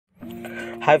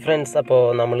Hi friends, അപ്പോൾ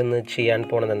നമ്മളിന്ന് ചെയ്യാൻ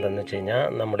പോണത് എന്താണെന്ന് വെച്ച് കഴിഞ്ഞാൽ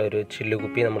നമ്മുടെ ഒരു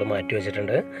ചില്ലുകുപ്പി നമ്മൾ മാറ്റി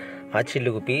വെച്ചിട്ടുണ്ട്. ആ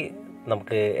ചില്ലുകുപ്പി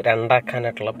നമുക്ക്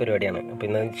രണ്ടാക്കാനായിട്ടുള്ള പരിപാടിയാണ്. അപ്പോൾ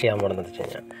ഇന്ന് ചെയ്യാൻ പോകണമെന്ന് വെച്ച്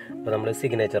കഴിഞ്ഞാൽ അപ്പോൾ നമ്മൾ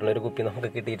സിഗ്നേച്ചറിൻ്റെ ഒരു കുപ്പി നമുക്ക്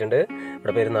കിട്ടിയിട്ടുണ്ട്.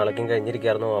 ഇവിടെ പെരുന്നാളൊക്കെയും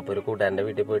കഴിഞ്ഞിരിക്കുകയായിരുന്നു. അപ്പോൾ ഒരു കൂട്ടുകാരൻ്റെ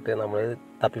വീട്ടിൽ പോയിട്ട് നമ്മൾ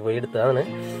തപ്പിപ്പോയി എടുത്തതാണ്.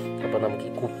 അപ്പോൾ നമുക്ക്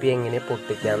ഈ കുപ്പി എങ്ങനെ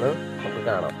പൊട്ടിക്കാമെന്ന് നമുക്ക്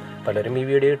കാണാം. പലരും ഈ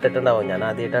വീഡിയോ ഇട്ടിട്ടുണ്ടാവും. ഞാൻ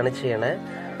ആദ്യമായിട്ടാണ് ചെയ്യണേ.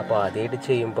 അപ്പോൾ ആദ്യമായിട്ട്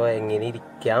ചെയ്യുമ്പോൾ എങ്ങനെ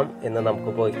ഇരിക്കാം എന്ന്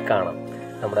നമുക്ക് പോയി കാണാം.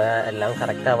 നമ്മുടെ എല്ലാം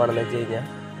കറക്റ്റ് ആവുകയാണെന്ന് വെച്ച് കഴിഞ്ഞാൽ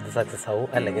ഇത് സക്സസ് ആവും.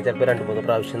 അല്ലെങ്കിൽ ചിലപ്പോൾ 2-3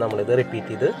 പ്രാവശ്യം നമ്മളിത്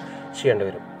റിപ്പീറ്റ് ചെയ്ത് ചെയ്യേണ്ടി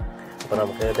വരും. അപ്പോൾ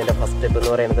നമുക്ക് ഇതിൻ്റെ ഫസ്റ്റ് സ്റ്റെപ്പ് എന്ന്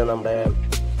പറയുന്നത് നമ്മുടെ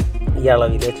ഈ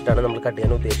അളവിൽ വെച്ചിട്ടാണ് നമ്മൾ കട്ട്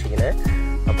ചെയ്യാൻ ഉദ്ദേശിക്കുന്നത്.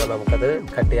 അപ്പോൾ നമുക്കത്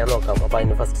കട്ട് ചെയ്യാൻ നോക്കാം. അപ്പോൾ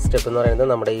അതിൻ്റെ ഫസ്റ്റ് സ്റ്റെപ്പ് എന്ന് പറയുന്നത്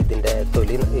നമ്മുടെ ഇതിൻ്റെ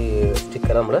തൊലി ഈ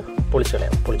സ്റ്റിക്കർ നമ്മൾ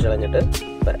പൊളിച്ച് കളഞ്ഞിട്ട്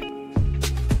വരാം.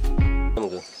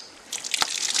 നമുക്ക്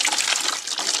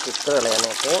സ്റ്റിക്കർ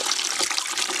കളയാനായിട്ട്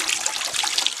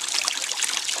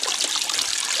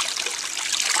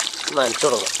നനച്ചു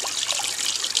തുടങ്ങാം.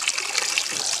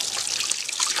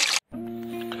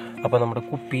 അപ്പോൾ നമ്മുടെ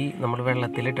കുപ്പി നമ്മൾ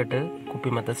വെള്ളത്തിലിട്ടിട്ട്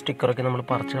കുപ്പിമത്തെ സ്റ്റിക്കറൊക്കെ നമ്മൾ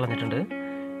പറിച്ച് കളഞ്ഞിട്ടുണ്ട്.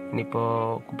 ഇനിയിപ്പോൾ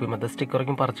കുപ്പിമത്തെ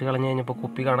സ്റ്റിക്കറൊക്കെ പറിച്ച് കളഞ്ഞ് കഴിഞ്ഞപ്പോൾ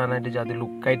കുപ്പി കാണാനായിട്ട് അത്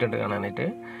ലുക്കായിട്ടുണ്ട് കാണാനായിട്ട്.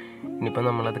 ഇനിയിപ്പോൾ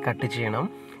നമ്മളത് കട്ട് ചെയ്യണം.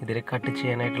 ഇതിൽ കട്ട്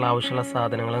ചെയ്യാനായിട്ടുള്ള ആവശ്യമുള്ള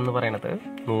സാധനങ്ങളെന്ന് പറയുന്നത്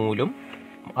നൂലും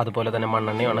അതുപോലെ തന്നെ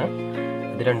മണ്ണെണ്ണയാണ്.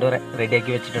 ഇത് രണ്ടും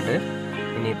റെഡിയാക്കി വെച്ചിട്ടുണ്ട്.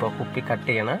 ഇനിയിപ്പോൾ കുപ്പി കട്ട്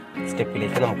ചെയ്യണ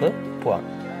സ്റ്റെപ്പിലേക്ക് നമുക്ക് പോവാം.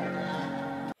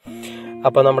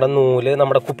 അപ്പോൾ നമ്മുടെ നൂല്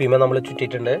നമ്മുടെ കുപ്പിമേ നമ്മൾ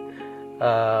ചുറ്റിയിട്ടുണ്ട്.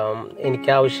 എനിക്ക്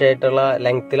ആവശ്യമായിട്ടുള്ള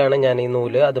ലെങ്ത്തിലാണ് ഞാൻ ഈ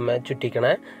നൂല് അതുമേ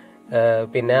ചുറ്റിക്കണേ.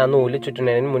 പിന്നെ ആ നൂല്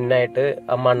ചുറ്റുന്നതിന് മുന്നായിട്ട്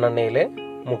ആ മണ്ണെണ്ണയിൽ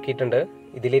മുക്കിയിട്ടുണ്ട്.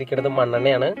 ഇതിലിരിക്കുന്നത്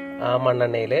മണ്ണെണ്ണയാണ്. ആ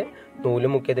മണ്ണെണ്ണയിൽ നൂല്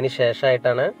മുക്കിയതിന്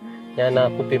ശേഷമായിട്ടാണ് ഞാൻ ആ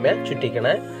കുപ്പിമേ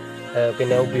ചുറ്റിക്കണേ.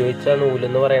 പിന്നെ ഉപയോഗിച്ച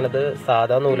നൂലെന്ന് പറയുന്നത്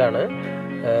സാധാ നൂലാണ്.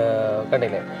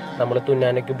 കണ്ടില്ലേ, നമ്മൾ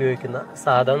തുന്നാനൊക്കെ ഉപയോഗിക്കുന്ന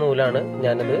സാധാ നൂലാണ്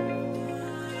ഞാനത്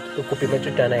കുപ്പിമേ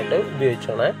ചുറ്റാനായിട്ട്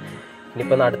ഉപയോഗിച്ചോണേ.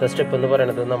 ഇനിയിപ്പോൾ അടുത്ത സ്റ്റെപ്പ് എന്ന്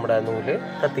പറയുന്നത് നമ്മുടെ നൂല്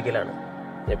കത്തിക്കലാണ്.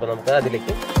 ഇനിയിപ്പോൾ നമുക്ക്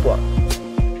അതിലേക്ക് പോവാം.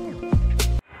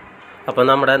 അപ്പോൾ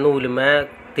നമ്മുടെ നൂലുമേ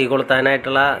തീ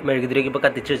കൊളുത്താനായിട്ടുള്ള മെഴുകുതിരിയൊക്കെ ഇപ്പോൾ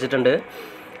കത്തിച്ച് വെച്ചിട്ടുണ്ട്.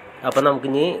 അപ്പോൾ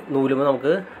നമുക്കിനി നൂലുമേ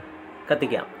നമുക്ക്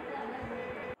കത്തിക്കാം.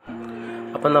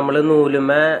 അപ്പം നമ്മൾ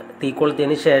നൂലുമേ തീ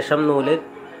കൊളുത്തിയതിന് ശേഷം നൂല്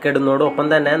കെടുന്നതോടൊപ്പം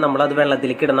തന്നെ നമ്മളത്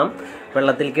വെള്ളത്തിലേക്ക് ഇടണം.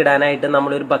 വെള്ളത്തിലേക്ക് ഇടാനായിട്ട്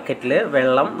നമ്മളൊരു ബക്കറ്റിൽ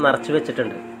വെള്ളം നിറച്ച്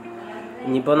വെച്ചിട്ടുണ്ട്.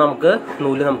 ഇനിയിപ്പോൾ നമുക്ക്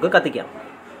നൂല് കത്തിക്കാം.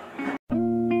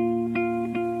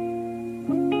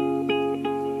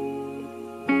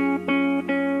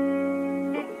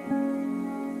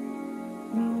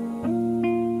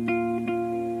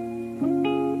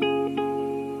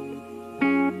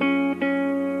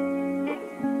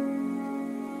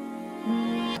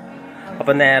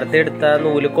 അപ്പോൾ നേരത്തെ എടുത്ത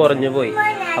നൂല് കുറഞ്ഞു പോയി.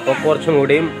 അപ്പോൾ കുറച്ചും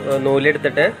കൂടിയും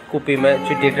നൂലെടുത്തിട്ട് കുപ്പിമേ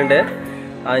ചുറ്റിയിട്ടുണ്ട്.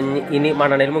 ഇനി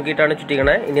മണ്ണെണ്ണയിൽ മുക്കിയിട്ടാണ്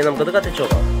ചുറ്റിക്കണേ. ഇനി നമുക്കത് കത്തിച്ചു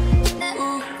നോക്കാം.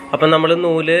 അപ്പം നമ്മൾ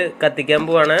നൂല് കത്തിക്കാൻ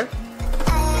പോവാണ്.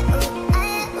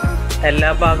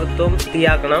 എല്ലാ ഭാഗത്തും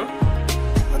തീയാക്കണം.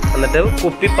 എന്നിട്ട്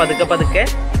കുപ്പി പതുക്കെ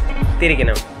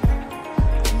തിരിക്കണം.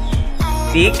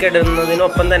 തീ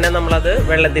കെടുന്നതിനൊപ്പം തന്നെ നമ്മളത്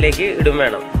വെള്ളത്തിലേക്ക് ഇടും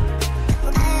വേണം.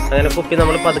 അങ്ങനെ കുപ്പി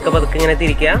നമ്മൾ പതുക്കെ ഇങ്ങനെ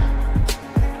തിരിക്കുക.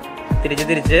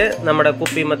 തിരിച്ച് നമ്മുടെ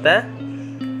കുപ്പിമത്തെ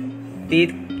തീ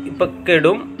ഇപ്പം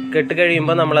കെട്ട്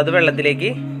കഴിയുമ്പോൾ നമ്മളത് വെള്ളത്തിലേക്ക്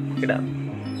ഇടാം.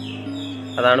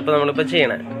 അതാണ് ഇപ്പോൾ നമ്മളിപ്പോൾ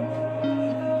ചെയ്യണേ.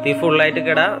 തീ ഫുള്ളായിട്ട്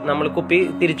നമ്മൾ കുപ്പി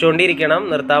തിരിച്ചുകൊണ്ടിരിക്കണം,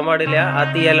 നിർത്താൻ പാടില്ല. ആ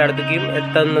തീ എല്ലായിടത്തേക്കും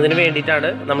എത്തുന്നതിന്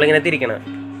വേണ്ടിയിട്ടാണ് നമ്മളിങ്ങനെ തിരിക്കണത്.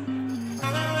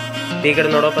 തീ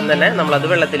കിടുന്നതോടൊപ്പം തന്നെ നമ്മളത്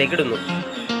വെള്ളത്തിലേക്ക് ഇടുന്നു.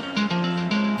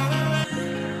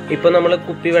 ഇപ്പോൾ നമ്മൾ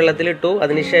കുപ്പി വെള്ളത്തിലിട്ടു.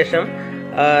 അതിനുശേഷം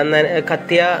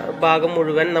കത്തിയ ഭാഗം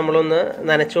മുഴുവൻ നമ്മളൊന്ന്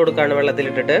നനച്ചു കൊടുക്കുകയാണ്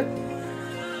വെള്ളത്തിലിട്ടിട്ട്.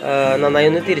 നന്നായി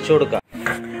ഒന്ന് തിരിച്ചു കൊടുക്കുക.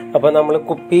 അപ്പോൾ നമ്മൾ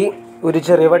കുപ്പി ഒരു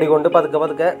ചെറിയ വടി കൊണ്ട്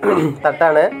പതുക്കെ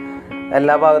തട്ടാണ്.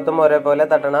 എല്ലാ ഭാഗത്തും ഒരേപോലെ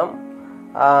തട്ടണം.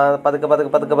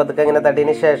 പതുക്കെ ഇങ്ങനെ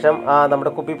തട്ടിയതിന് ശേഷം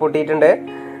നമ്മുടെ കുപ്പി പൊട്ടിയിട്ടുണ്ട്.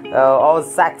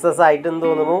 സക്സസ് ആയിട്ടെന്ന്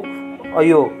തോന്നുന്നു.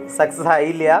 അയ്യോ, സക്സസ്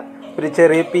ആയില്ല. ഒരു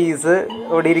ചെറിയ പീസ്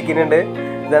ഇവിടെ ഇരിക്കുന്നുണ്ട്.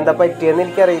 ഇതെന്താ പറ്റിയെന്ന്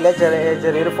എനിക്കറിയില്ല.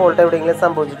 ചെറിയൊരു ഫോൾട്ട് എവിടെയെങ്കിലും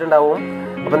സംഭവിച്ചിട്ടുണ്ടാവും.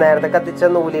 അപ്പോൾ നേരത്തെ കത്തിച്ച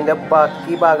നൂലിൻ്റെ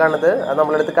ബാക്കി ഭാഗമാണിത്. അത്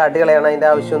നമ്മളെടുത്ത് കാട്ടി കളയണം. അതിൻ്റെ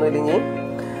ആവശ്യമൊന്നുമില്ല ഇനി.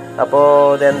 അപ്പോൾ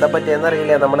ഇതെന്താ പറ്റിയെന്ന്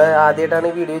അറിയില്ല. നമ്മൾ ആദ്യമായിട്ടാണ്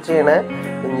ഈ വീഡിയോ ചെയ്യണേ.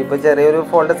 ഇനിയിപ്പോൾ ചെറിയൊരു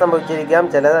ഫോൾട്ട് സംഭവിച്ചിരിക്കാം.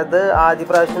 ചിലത് ആദ്യ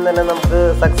പ്രാവശ്യം തന്നെ നമുക്ക്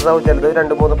സക്സസ് ആവും. ചിലത്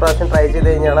 2-3 പ്രാവശ്യം ട്രൈ ചെയ്ത്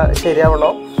കഴിഞ്ഞാൽ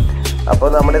ശരിയാവുള്ളൂ. അപ്പോൾ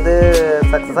നമ്മളിത്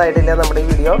സക്സസ് ആയിട്ടില്ല നമ്മുടെ ഈ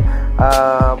വീഡിയോ.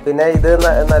 പിന്നെ ഇത്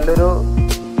നല്ലൊരു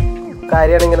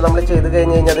കാര്യമാണ്. ഇങ്ങനെ നമ്മൾ ചെയ്ത്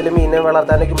കഴിഞ്ഞ് കഴിഞ്ഞാൽ അതിൽ മീനെ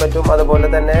വളർത്താനൊക്കെ പറ്റും. അതുപോലെ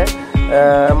തന്നെ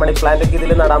മണി പ്ലാന്റൊക്കെ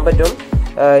ഇതിൽ നടാൻ പറ്റും.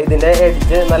 ഇതിൻ്റെ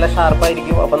എഡ്ജ് നല്ല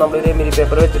ഷാർപ്പായിരിക്കും. അപ്പോൾ നമ്മളൊരു എമിലി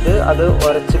പേപ്പർ വെച്ചിട്ട് അത്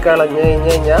ഉരച്ച് കളഞ്ഞ്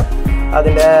കഴിഞ്ഞാൽ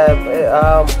അതിൻ്റെ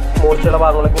മൂർച്ചയുള്ള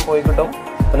ഭാഗങ്ങളൊക്കെ പോയി കിട്ടും.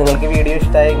 അപ്പോൾ നിങ്ങൾക്ക് വീഡിയോ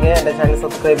ഇഷ്ടമായെങ്കിൽ എൻ്റെ ചാനൽ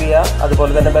സബ്സ്ക്രൈബ് ചെയ്യുക.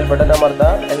 അതുപോലെ തന്നെ ബെൽ ബട്ടൺ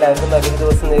അമർത്തുക. എല്ലാവർക്കും നല്ലൊരു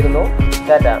ദിവസം നേരുന്നു.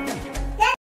 ടാറ്റ.